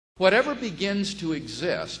Whatever begins to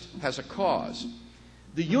exist has a cause.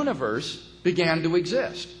 The universe began to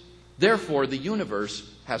exist. Therefore, the universe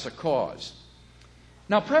has a cause.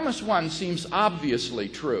 Now, premise one seems obviously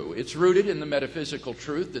true. It's rooted in the metaphysical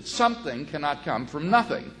truth that something cannot come from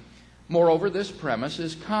nothing. Moreover, this premise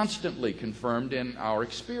is constantly confirmed in our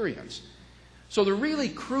experience. So the really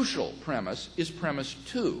crucial premise is premise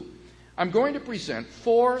two. I'm going to present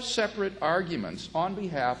 4 separate arguments on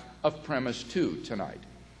behalf of premise two tonight.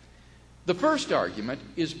 The first argument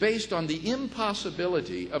is based on the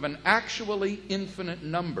impossibility of an actually infinite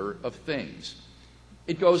number of things.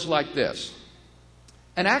 It goes like this.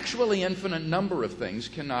 An actually infinite number of things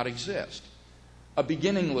cannot exist. A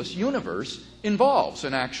beginningless universe involves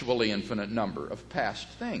an actually infinite number of past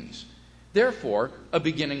things. Therefore, a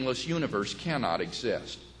beginningless universe cannot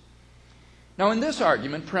exist. Now, in this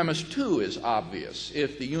argument, premise 2 is obvious.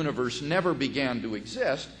 If the universe never began to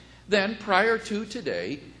exist, then prior to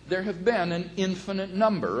today, there have been an infinite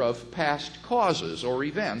number of past causes or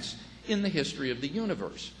events in the history of the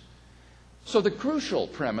universe. So the crucial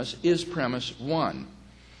premise is premise 1.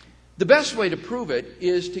 The best way to prove it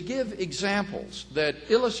is to give examples that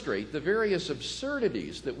illustrate the various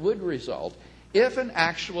absurdities that would result if an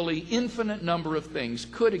actually infinite number of things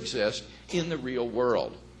could exist in the real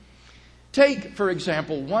world. Take, for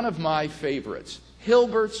example, one of my favorites,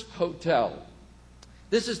 Hilbert's Hotel.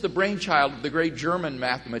 This is the brainchild of the great German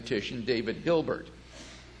mathematician David Hilbert.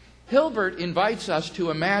 Hilbert invites us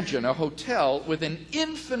to imagine a hotel with an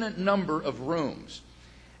infinite number of rooms.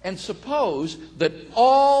 And suppose that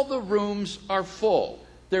all the rooms are full.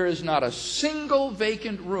 There is not a single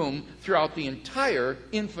vacant room throughout the entire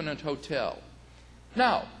infinite hotel.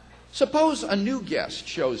 Now, suppose a new guest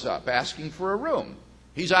shows up asking for a room.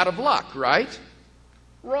 He's out of luck, right?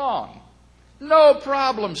 Wrong. No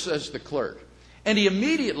problem, says the clerk. And he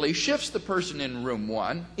immediately shifts the person in room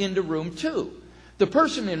 1 into room 2. The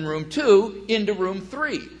person in room 2 into room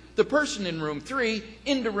 3. The person in room 3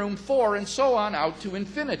 into room 4, and so on out to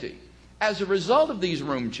infinity. As a result of these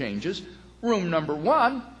room changes, room number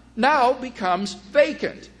 1 now becomes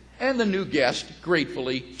vacant, and the new guest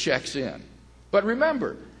gratefully checks in. But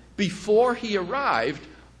remember, before he arrived,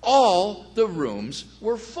 all the rooms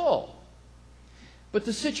were full. But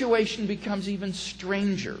the situation becomes even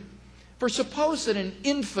stranger. For suppose that an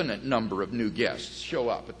infinite number of new guests show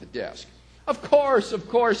up at the desk. Of course,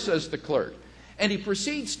 says the clerk. And he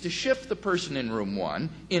proceeds to shift the person in room 1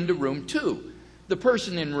 into room 2, the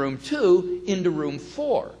person in room 2 into room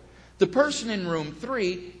 4, the person in room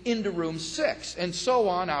 3 into room 6, and so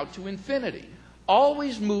on out to infinity,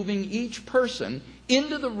 always moving each person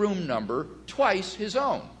into the room number twice his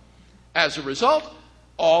own. As a result,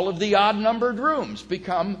 all of the odd-numbered rooms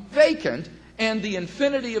become vacant, and the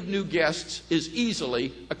infinity of new guests is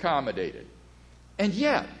easily accommodated. And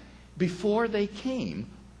yet, before they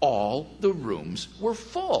came, all the rooms were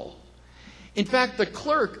full. In fact, the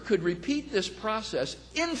clerk could repeat this process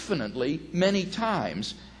infinitely many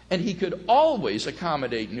times, and he could always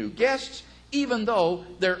accommodate new guests, even though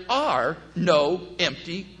there are no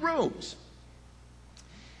empty rooms.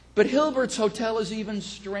 But Hilbert's Hotel is even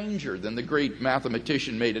stranger than the great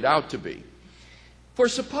mathematician made it out to be. For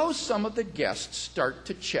suppose some of the guests start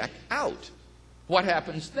to check out. What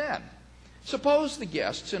happens then? Suppose the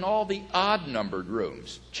guests in all the odd-numbered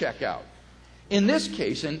rooms check out. In this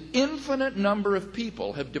case, an infinite number of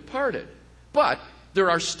people have departed, but there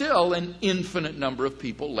are still an infinite number of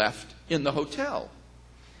people left in the hotel.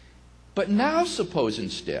 But now suppose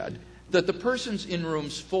instead that the persons in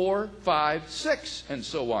rooms 4, 5, 6, and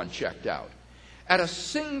so on checked out. At a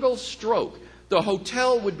single stroke, the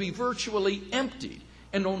hotel would be virtually emptied,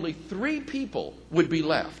 and only 3 people would be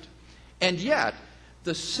left. And yet,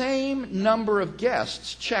 the same number of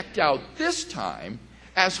guests checked out this time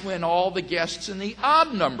as when all the guests in the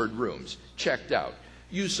odd-numbered rooms checked out.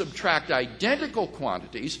 You subtract identical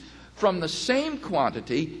quantities from the same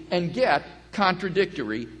quantity and get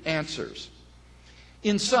contradictory answers.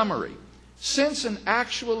 In summary, since an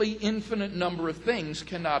actually infinite number of things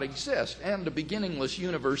cannot exist, and a beginningless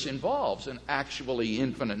universe involves an actually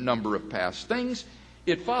infinite number of past things,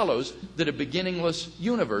 it follows that a beginningless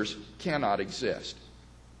universe cannot exist.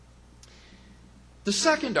 The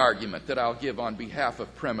second argument that I'll give on behalf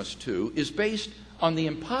of premise 2 is based on the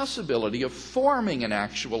impossibility of forming an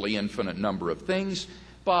actually infinite number of things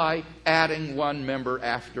by adding one member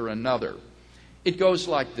after another. It goes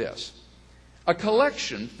like this. A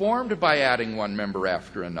collection formed by adding one member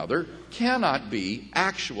after another cannot be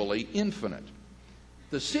actually infinite.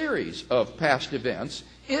 The series of past events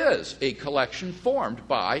is a collection formed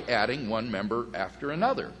by adding one member after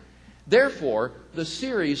another. Therefore, the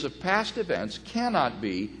series of past events cannot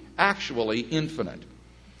be actually infinite.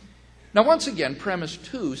 Now, once again, premise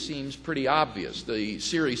 2 seems pretty obvious. The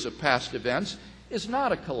series of past events is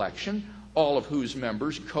not a collection, all of whose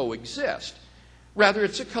members coexist. Rather,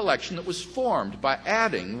 it's a collection that was formed by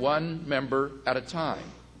adding one member at a time.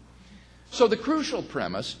 So the crucial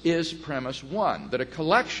premise is premise 1, that a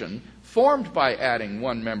collection formed by adding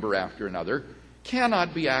one member after another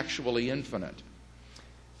cannot be actually infinite.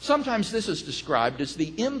 Sometimes this is described as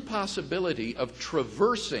the impossibility of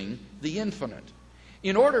traversing the infinite.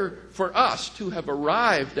 In order for us to have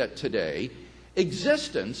arrived at today,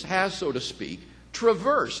 existence has, so to speak,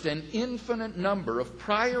 traversed an infinite number of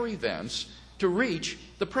prior events to reach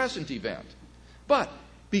the present event. But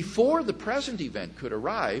before the present event could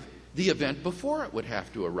arrive, the event before it would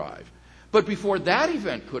have to arrive. But before that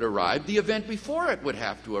event could arrive, the event before it would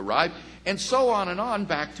have to arrive, and so on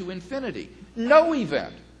back to infinity. No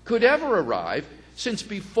event could ever arrive, since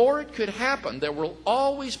before it could happen, there will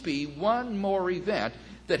always be one more event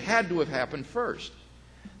that had to have happened first.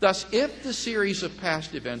 Thus, if the series of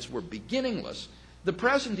past events were beginningless, the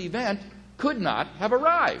present event could not have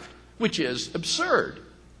arrived, which is absurd.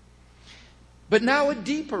 But now a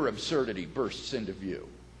deeper absurdity bursts into view.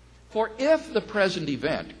 For if the present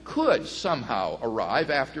event could somehow arrive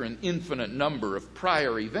after an infinite number of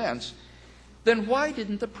prior events, then why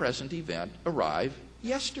didn't the present event arrive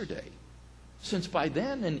yesterday? Since by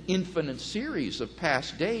then an infinite series of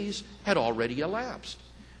past days had already elapsed.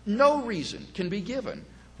 No reason can be given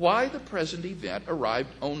why the present event arrived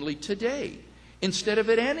only today, instead of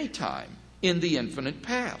at any time in the infinite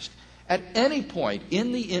past. At any point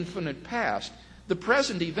in the infinite past, the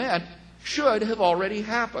present event should have already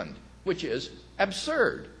happened, which is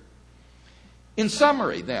absurd. In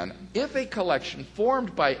summary, then, if a collection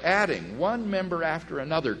formed by adding one member after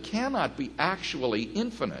another cannot be actually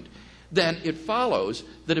infinite, then it follows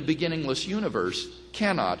that a beginningless universe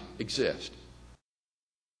cannot exist.